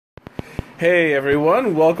Hey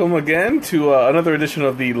everyone, welcome again to another edition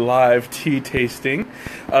of the live tea tasting.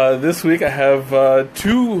 This week I have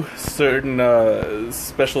two certain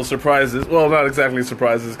special surprises. Well, not exactly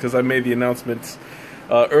surprises because I made the announcements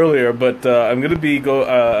earlier, but I'm going to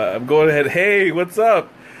I'm going ahead. Hey, what's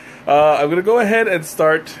up? I'm going to go ahead and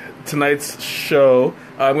start tonight's show.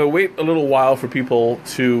 I'm going to wait a little while for people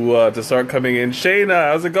to start coming in.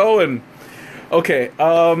 Shayna, how's it going? Okay,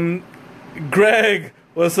 Greg.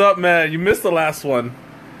 What's up, man? You missed the last one.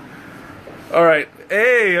 Alright.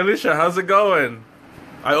 Hey, Alicia, how's it going?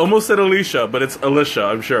 I almost said Alicia, but it's Alicia,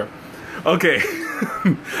 I'm sure. Okay.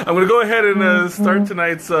 I'm going to go ahead and start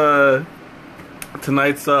tonight's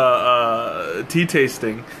tea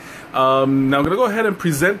tasting. Now I'm going to go ahead and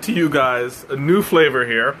present to you guys a new flavor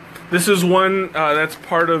here. This is one that's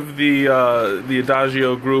part of the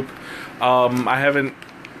Adagio group. I haven't...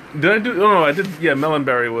 Did I do? Oh no, I did. Yeah,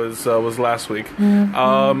 Melonberry was last week.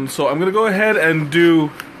 So I'm gonna go ahead and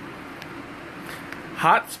do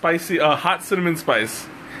hot cinnamon spice,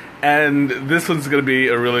 and this one's gonna be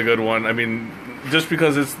a really good one. I mean, just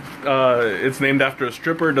because it's named after a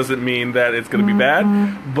stripper doesn't mean that it's gonna be bad.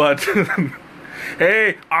 But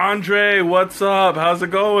hey, Andre, what's up? How's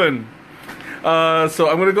it going? So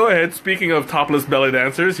I'm gonna go ahead. Speaking of topless belly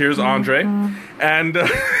dancers, here's Andre, and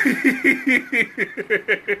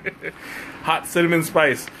hot cinnamon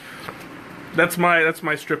spice. That's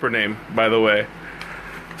my stripper name, by the way.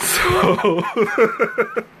 So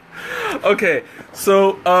okay,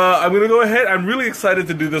 so I'm gonna go ahead. I'm really excited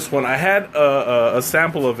to do this one. I had a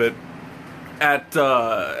sample of it at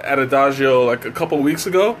Adagio like a couple weeks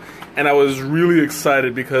ago, and I was really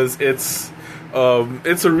excited because it's a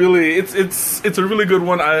really good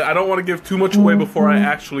one. I don't want to give too much away before I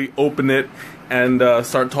actually open it and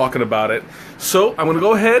start talking about it. So I'm going to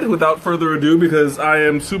go ahead without further ado because I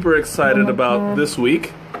am super excited about this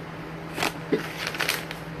week.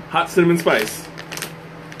 Hot cinnamon spice.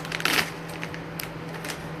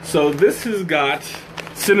 So this has got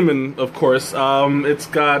cinnamon, of course. It's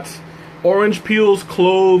got orange peels,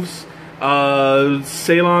 cloves,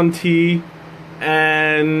 Ceylon tea,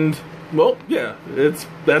 and... well, yeah,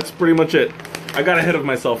 that's pretty much it. I got ahead of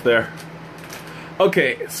myself there.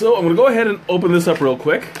 Okay, so I'm going to go ahead and open this up real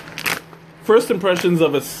quick. First impressions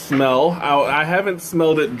of a smell. I haven't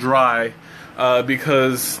smelled it dry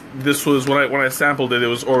because this was, when I sampled it, it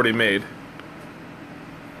was already made.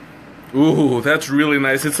 Ooh, that's really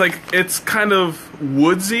nice. It's kind of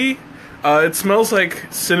woodsy. It smells like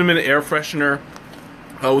cinnamon air freshener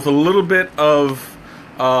with a little bit of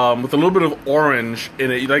orange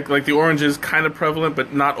in it. Like the orange is kind of prevalent,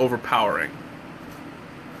 but not overpowering.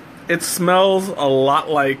 It smells a lot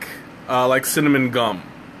like cinnamon gum,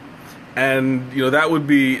 and you know that would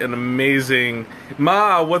be an amazing.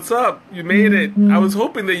 Ma, what's up? You made it. I was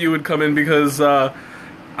hoping that you would come in because I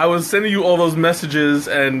was sending you all those messages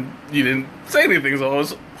and you didn't say anything, so I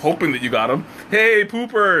was hoping that you got them. Hey,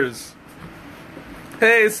 poopers.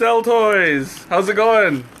 Hey, Cell Toys. How's it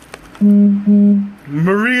going?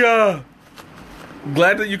 Maria,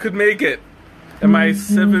 glad that you could make it, and my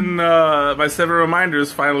seven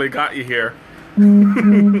reminders finally got you here.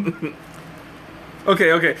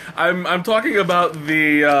 Okay. I'm talking about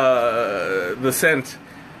the scent,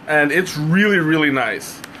 and it's really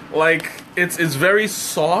nice. Like it's very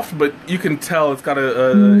soft, but you can tell it's got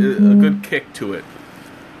a good kick to it.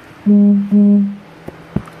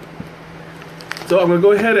 So I'm gonna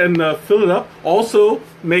go ahead and fill it up. Also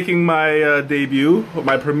making my debut,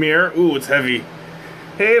 my premiere. Ooh, it's heavy.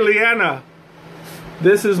 Hey, Leanna.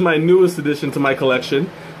 This is my newest addition to my collection.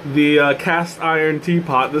 The cast iron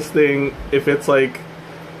teapot. This thing, if it's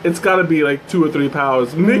gotta be like 2 or 3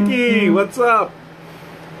 pounds. Mickey, what's up?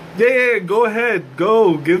 Yeah, go ahead.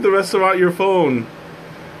 Go. Give the restaurant your phone.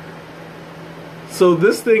 So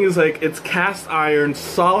this thing is it's cast iron,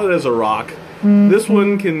 solid as a rock. This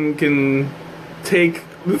one can take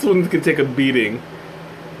a beating.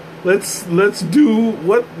 Let's do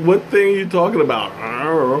what thing are you talking about? I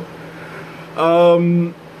don't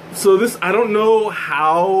know. So this, I don't know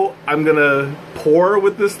how I'm gonna pour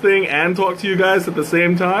with this thing and talk to you guys at the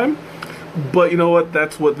same time, but you know what?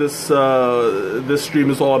 That's what this stream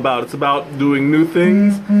is all about. It's about doing new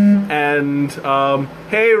things. And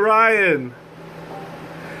hey, Ryan.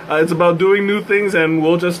 It's about doing new things, and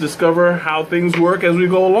we'll just discover how things work as we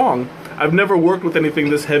go along. I've never worked with anything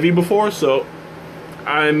this heavy before, so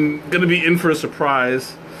I'm gonna be in for a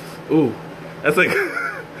surprise. Ooh, that's like,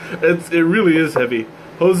 it really is heavy.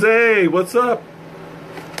 Jose, what's up?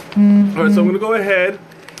 Alright, so I'm gonna go ahead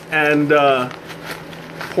and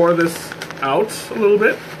pour this out a little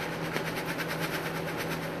bit.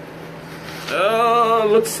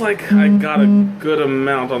 Looks like I got a good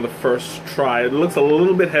amount on the first try. It looks a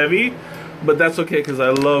little bit heavy, but that's okay because I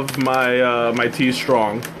love my my tea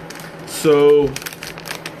strong. So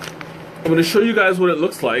I'm going to show you guys what it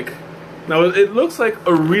looks like. Now it looks like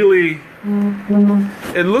a really,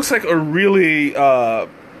 a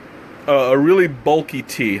really bulky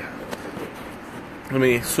tea. Let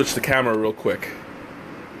me switch the camera real quick.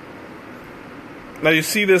 Now you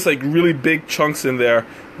see this like really big chunks in there.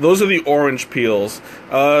 Those are the orange peels.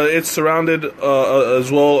 It's surrounded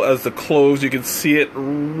as well as the cloves. You can see it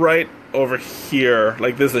right over here.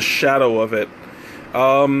 Like there's a shadow of it.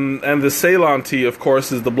 And the Ceylon tea, of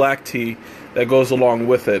course, is the black tea that goes along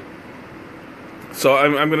with it. So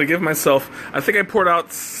I'm going to give myself, I think I poured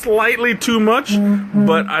out slightly too much,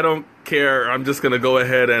 but I don't care. I'm just going to go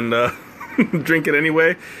ahead and drink it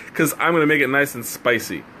anyway, because I'm going to make it nice and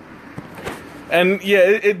spicy. And yeah,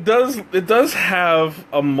 it does have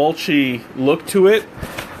a mulchy look to it.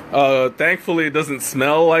 Thankfully, it doesn't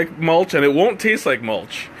smell like mulch, and it won't taste like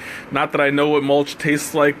mulch. Not that I know what mulch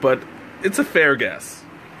tastes like, but it's a fair guess.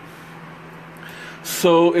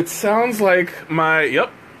 So it sounds like my,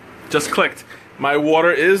 yep, just clicked. My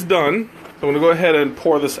water is done. So I'm going to go ahead and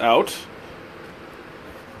pour this out.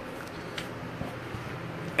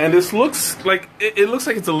 And this looks like, it looks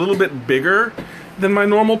like it's a little bit bigger than my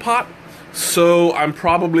normal pot. So I'm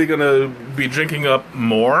probably going to be drinking up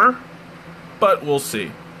more, but we'll see.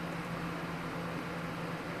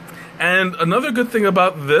 And another good thing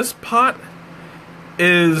about this pot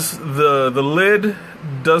is the lid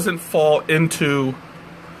doesn't fall into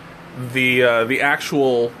the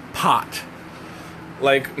actual pot.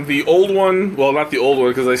 Like the old one, well, not the old one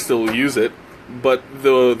because I still use it, but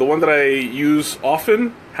the one that I use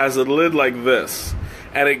often has a lid like this,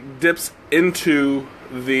 and it dips into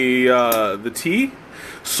the tea.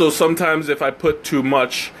 So sometimes if I put too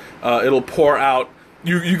much, it'll pour out.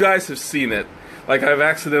 You guys have seen it. Like I've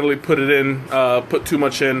accidentally put it in, put too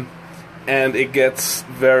much in, and it gets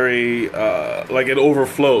very like it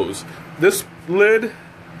overflows. This lid,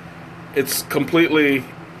 it's completely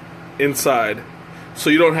inside, so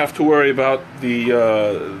you don't have to worry about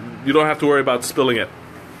spilling it.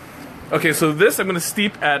 Okay, so this I'm going to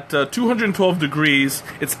steep at 212 degrees.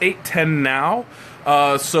 It's 8:10 now,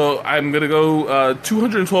 so I'm going to go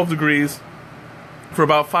 212 degrees for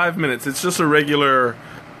about 5 minutes. It's just a regular,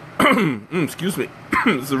 excuse me,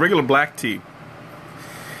 it's a regular black tea.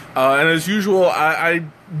 And as usual, I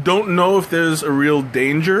don't know if there's a real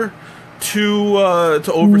danger to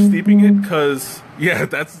oversteeping it, because yeah,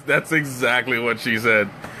 that's exactly what she said.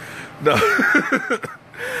 No.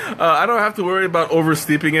 I don't have to worry about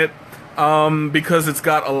oversteeping it because it's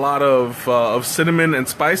got a lot of cinnamon and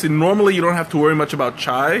spice. And normally you don't have to worry much about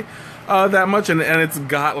chai that much, and it's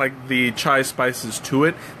got like the chai spices to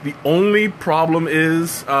it. The only problem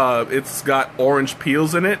is it's got orange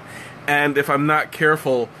peels in it, and if I'm not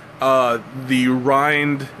careful, the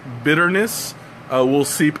rind bitterness will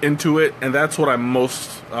seep into it, and that's what I'm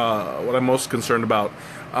most concerned about.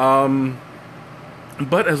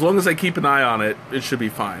 But as long as I keep an eye on it, it should be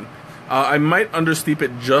fine. I might understeep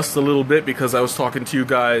it just a little bit because I was talking to you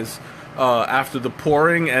guys after the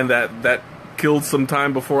pouring, and that killed some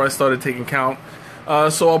time before I started taking count.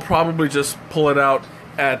 So I'll probably just pull it out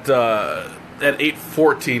at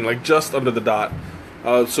 8:14, like just under the dot.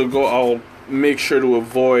 I'll make sure to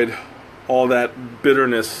avoid all that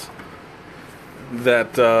bitterness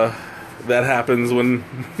that happens when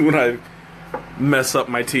I mess up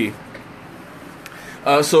my tea.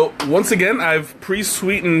 So once again, I've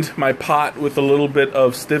pre-sweetened my pot with a little bit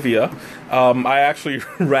of stevia. I actually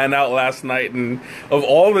ran out last night, and of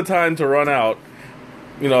all the time to run out,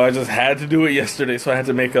 you know, I just had to do it yesterday. So I had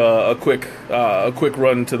to make a quick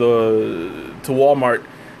run to Walmart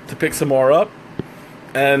to pick some more up.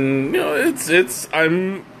 And you know,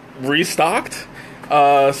 I'm restocked.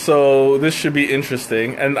 So this should be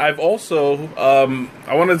interesting. And I've also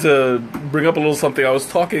I wanted to bring up a little something. I was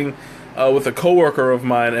talking with a coworker of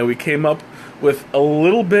mine, and we came up with a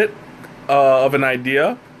little bit of an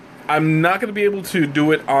idea. I'm not going to be able to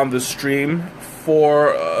do it on the stream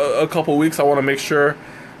for a couple weeks. I want to make sure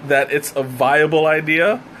that it's a viable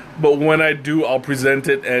idea, but when I do, I'll present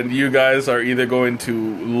it, and you guys are either going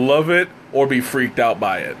to love it or be freaked out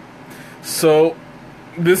by it. So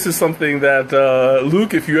this is something that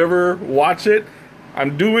Luke, if you ever watch it,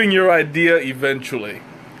 I'm doing your idea eventually.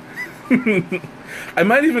 I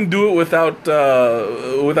might even do it without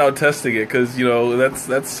testing it, because you know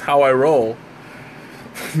that's how I roll.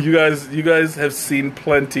 You guys have seen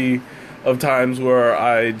plenty of times where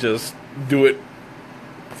I just do it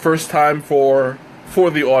first time for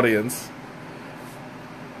the audience.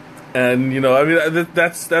 And you know, I mean,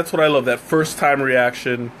 that's what I love. That first time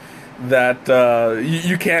reaction, that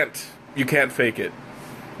you can't fake it.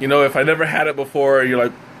 You know, if I never had it before, you're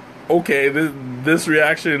like, okay, this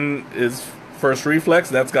reaction is first reflex.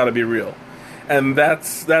 That's got to be real, and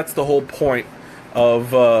that's the whole point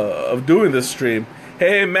of doing this stream.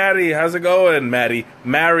 Hey, Maddie, how's it going, Maddie?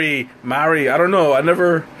 Mari, I don't know.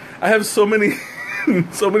 I have so many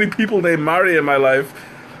so many people named Mari in my life,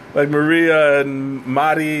 like Maria and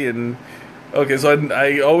Mari, and okay, so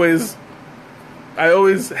I always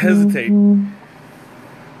hesitate.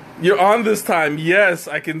 You're on this time. Yes,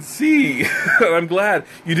 I can see. I'm glad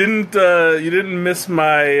you didn't miss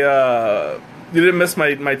my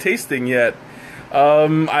my tasting yet.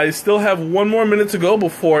 I still have 1 more minute to go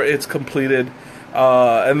before it's completed,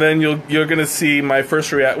 and then you're gonna see my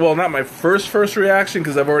first well, not my first reaction,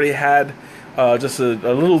 because I've already had just a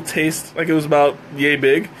little taste. Like, it was about yay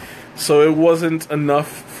big, so it wasn't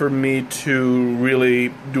enough for me to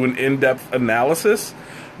really do an in-depth analysis.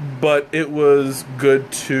 But it was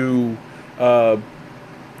good to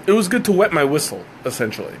wet my whistle,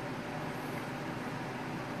 essentially.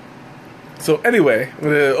 So anyway, I'm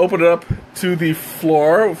gonna open it up to the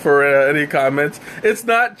floor for any comments. It's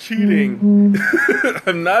not cheating.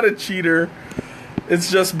 I'm not a cheater. It's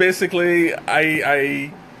just basically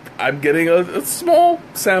I'm getting a small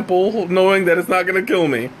sample, knowing that it's not gonna kill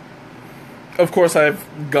me. Of course, I've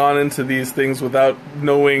gone into these things without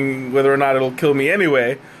knowing whether or not it'll kill me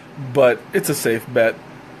anyway, but it's a safe bet.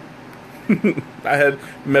 I had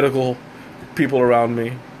medical people around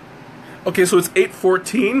me. Okay, so it's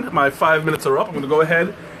 8:14. My 5 minutes are up. I'm going to go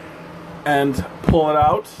ahead and pull it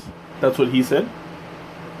out. That's what he said.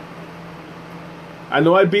 I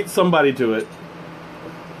know I beat somebody to it.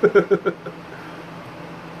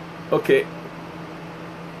 Okay.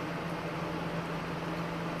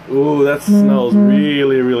 Ooh, that smells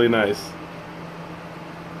really, really nice.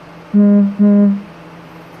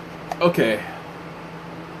 Okay.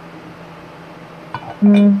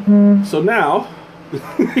 So now,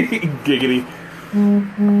 giggity.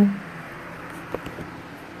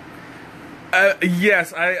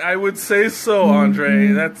 Yes, I would say so,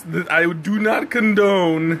 Andre. I do not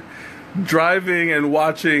condone driving and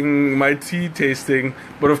watching my tea tasting,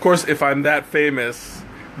 but of course, if I'm that famous,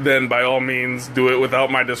 then by all means do it without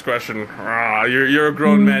my discretion. You're a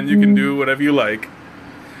grown man, you can do whatever you like.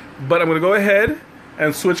 But I'm going to go ahead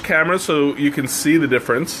and switch cameras so you can see the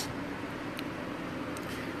difference.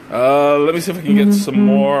 Let me see if I can get some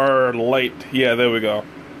more light. Yeah, there we go.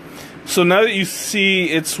 So now that you see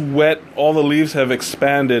it's wet, all the leaves have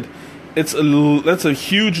expanded. That's a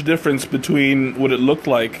huge difference between what it looked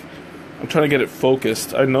like. I'm trying to get it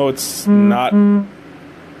focused. I know it's not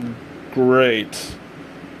great.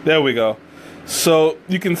 There we go. So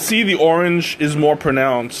you can see the orange is more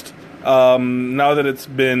pronounced now that it's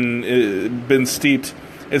been steeped.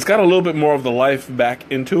 It's got a little bit more of the life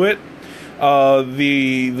back into it.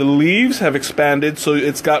 The leaves have expanded, so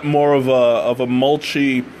it's got more of a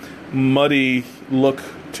mulchy, muddy look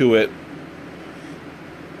to it.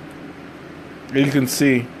 You can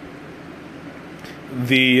see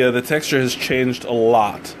the texture has changed a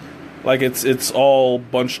lot. Like it's all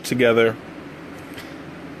bunched together.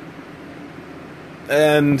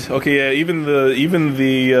 And okay, yeah, even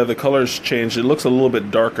the colors changed. It looks a little bit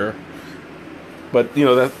darker, but you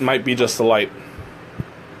know, that might be just the light.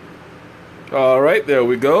 All right, there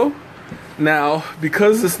we go. Now,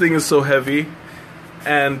 because this thing is so heavy,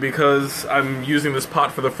 and because I'm using this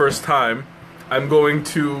pot for the first time, I'm going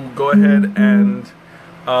to go ahead and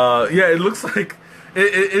yeah, it looks like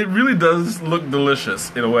it really does look delicious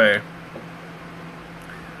in a way.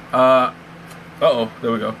 Uh-oh,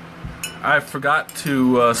 there we go. I forgot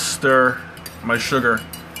to stir my sugar.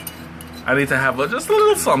 I need to have just a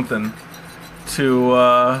little something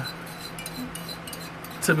to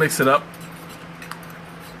mix it up.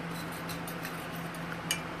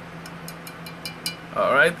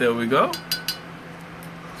 All right, there we go.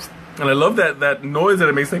 And I love that noise that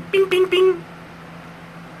it makes, like ping, ping, ping.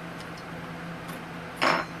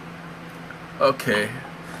 Okay,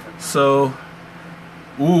 so,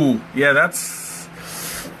 ooh, yeah,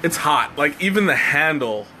 it's hot. Like, even the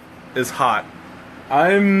handle is hot.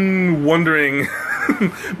 I'm wondering,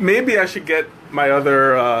 maybe I should get my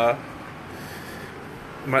other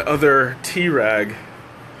tea rag,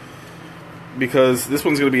 because this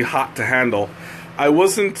one's gonna be hot to handle. I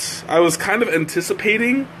was kind of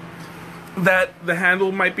anticipating that the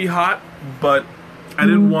handle might be hot, but I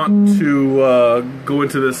didn't want to go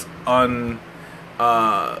into this on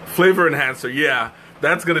flavor enhancer. Yeah,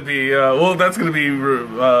 that's gonna be well, that's gonna be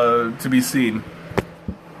to be seen.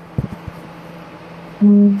 So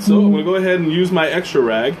I'm gonna go ahead and use my extra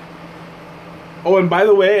rag. Oh, and by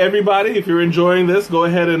the way, everybody, if you're enjoying this, go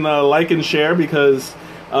ahead and like and share, because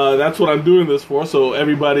that's what I'm doing this for, so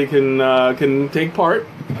everybody can take part.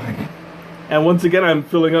 And once again, I'm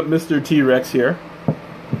filling up Mr. T-Rex here.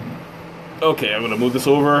 Okay, I'm gonna move this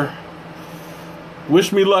over.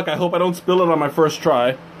 Wish me luck. I hope I don't spill it on my first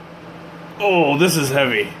try. Oh, this is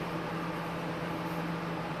heavy.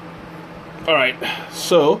 Alright,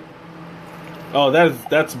 so... Oh,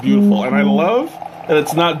 that's beautiful. And I love that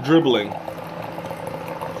it's not dribbling.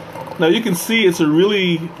 Now you can see it's a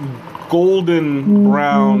really golden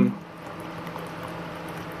brown,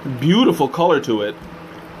 beautiful color to it.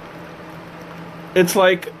 It's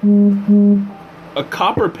like a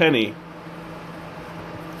copper penny.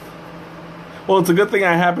 Well, it's a good thing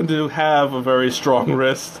I happen to have a very strong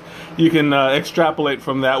wrist. You can extrapolate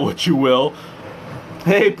from that what you will.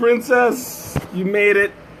 Hey, princess! You made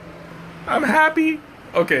it. I'm happy.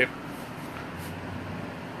 Okay.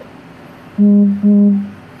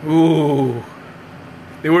 Ooh.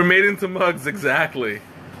 They were made into mugs, exactly.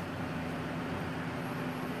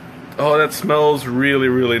 Oh, that smells really,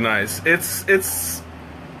 really nice. The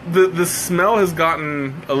smell has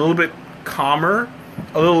gotten a little bit calmer,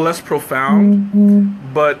 a little less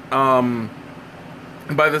profound, but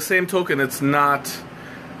by the same token, it's not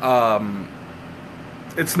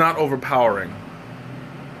overpowering.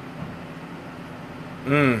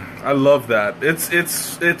 I love that.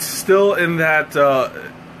 It's still in that.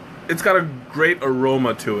 It's got a great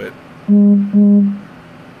aroma to it.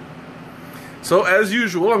 So as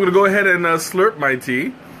usual, I'm going to go ahead and slurp my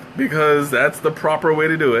tea, because that's the proper way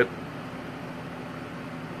to do it.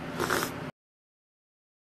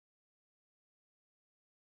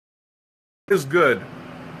 Is good.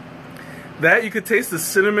 That you could taste the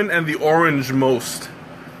cinnamon and the orange most.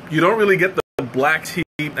 You don't really get the black tea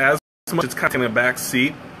as much. It's kind of in a back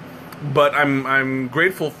seat, but I'm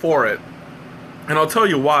grateful for it, and I'll tell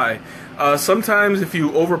you why. Sometimes if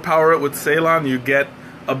you overpower it with Ceylon, you get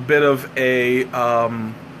a bit of a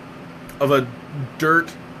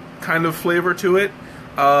dirt kind of flavor to it,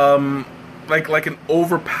 like an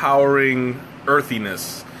overpowering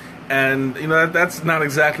earthiness. And you know that's not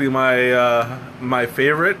exactly my my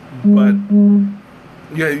favorite, but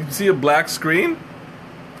yeah, you see a black screen.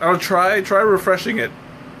 I'll try refreshing it.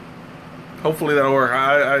 Hopefully that'll work.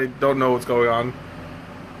 I don't know what's going on.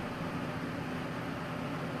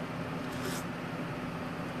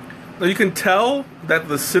 Now you can tell that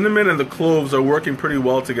the cinnamon and the cloves are working pretty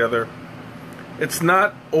well together. It's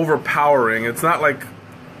not overpowering. It's not like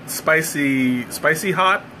spicy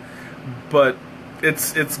hot, but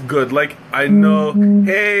it's good. Like, I know.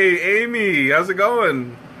 Hey, Amy, how's it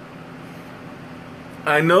going?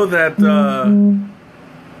 I know that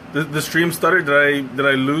the stream stuttered. Did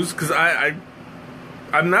I lose? Because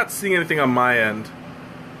I'm not seeing anything on my end.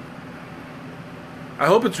 I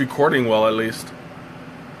hope it's recording well, at least.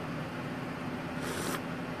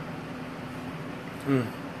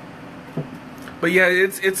 But yeah,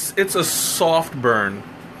 it's a soft burn,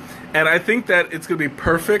 and I think that it's gonna be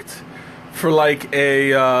perfect for like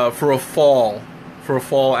for a fall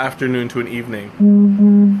afternoon to an evening.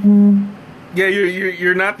 Yeah,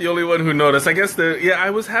 you're not the only one who noticed. I guess I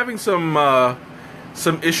was having some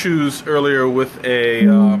issues earlier with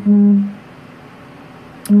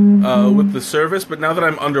with the service, but now that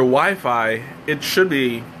I'm under Wi-Fi, it should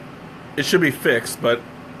be fixed, but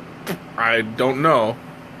I don't know.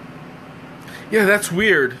 Yeah, that's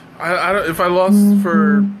weird. I don't, if I lost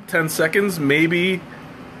for 10 seconds, maybe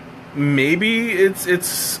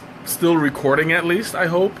it's still recording at least, I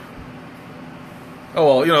hope. Oh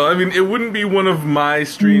well, you know, I mean, it wouldn't be one of my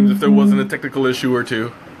streams if there wasn't a technical issue or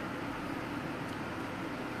two.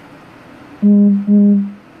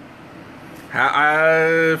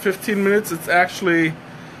 15 minutes, it's actually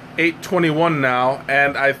 8:21 now,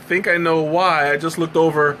 and I think I know why. I just looked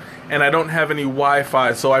over and I don't have any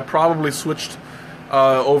Wi-Fi, so I probably switched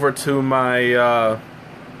over to my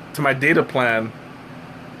data plan.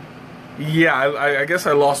 Yeah, I guess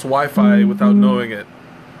I lost Wi-Fi without knowing it.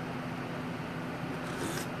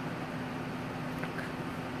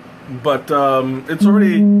 But it's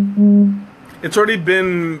already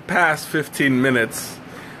been past 15 minutes.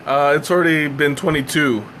 It's already been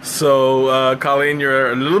 22. So, Colleen,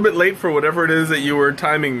 you're a little bit late for whatever it is that you were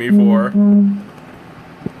timing me for.